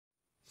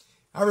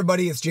Hi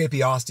everybody, it's JP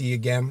Osty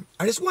again.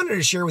 I just wanted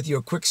to share with you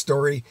a quick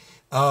story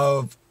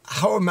of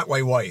how I met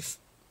my wife.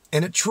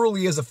 And it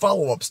truly is a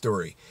follow-up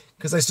story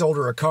because I sold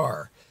her a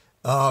car.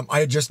 I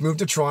had just moved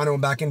to Toronto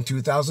back in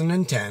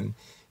 2010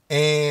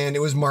 and it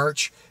was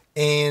March.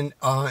 And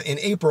in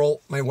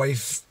April, my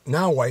wife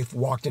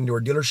walked into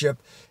her dealership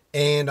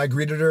and I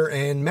greeted her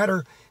and met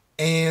her.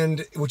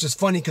 And which is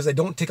funny because I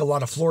don't take a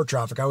lot of floor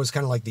traffic. I was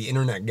kind of like the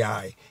internet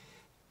guy.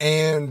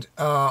 And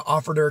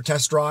offered her a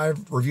test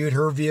drive, reviewed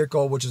her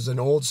vehicle, which is an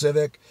old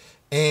Civic,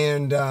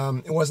 and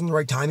it wasn't the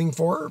right timing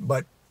for her,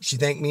 but she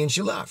thanked me and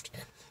she left.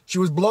 She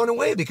was blown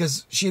away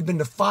because she had been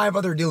to 5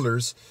 other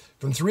dealers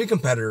from 3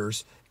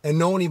 competitors, and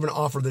no one even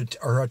offered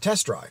her a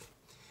test drive.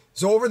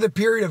 So over the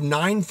period of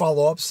 9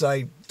 follow-ups,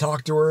 I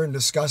talked to her and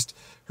discussed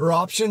her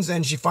options,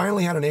 and she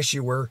finally had an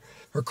issue where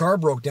her car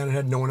broke down and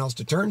had no one else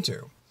to turn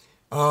to.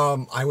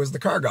 I was the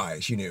car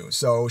guy, she knew,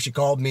 so she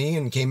called me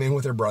and came in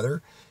with her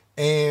brother.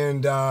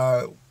 And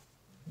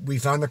we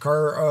found the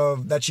car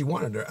that she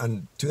wanted,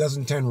 a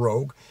 2010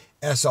 Rogue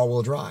S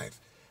all-wheel drive.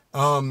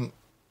 And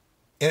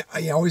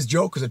I always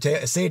joke because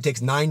I say it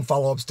takes 9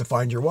 follow-ups to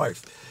find your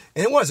wife.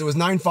 And it was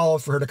 9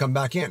 follow-ups for her to come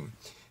back in.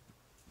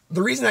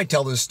 The reason I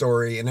tell this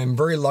story, and I'm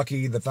very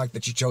lucky the fact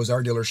that she chose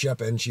our dealership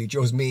and she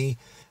chose me,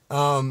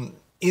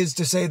 is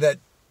to say that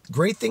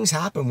great things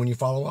happen when you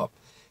follow up.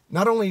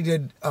 Not only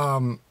did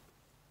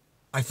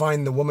I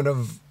find the woman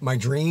of my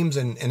dreams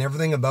and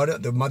everything about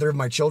it, the mother of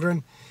my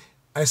children.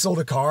 I sold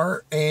a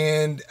car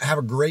and have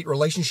a great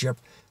relationship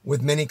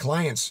with many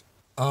clients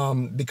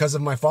because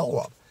of my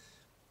follow-up.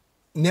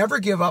 Never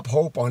give up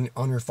hope on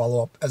your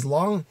follow-up. As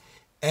long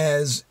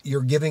as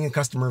you're giving a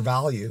customer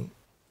value,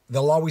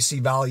 they'll always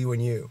see value in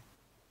you.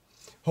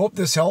 Hope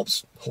this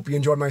helps. Hope you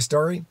enjoyed my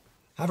story.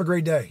 Have a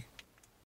great day.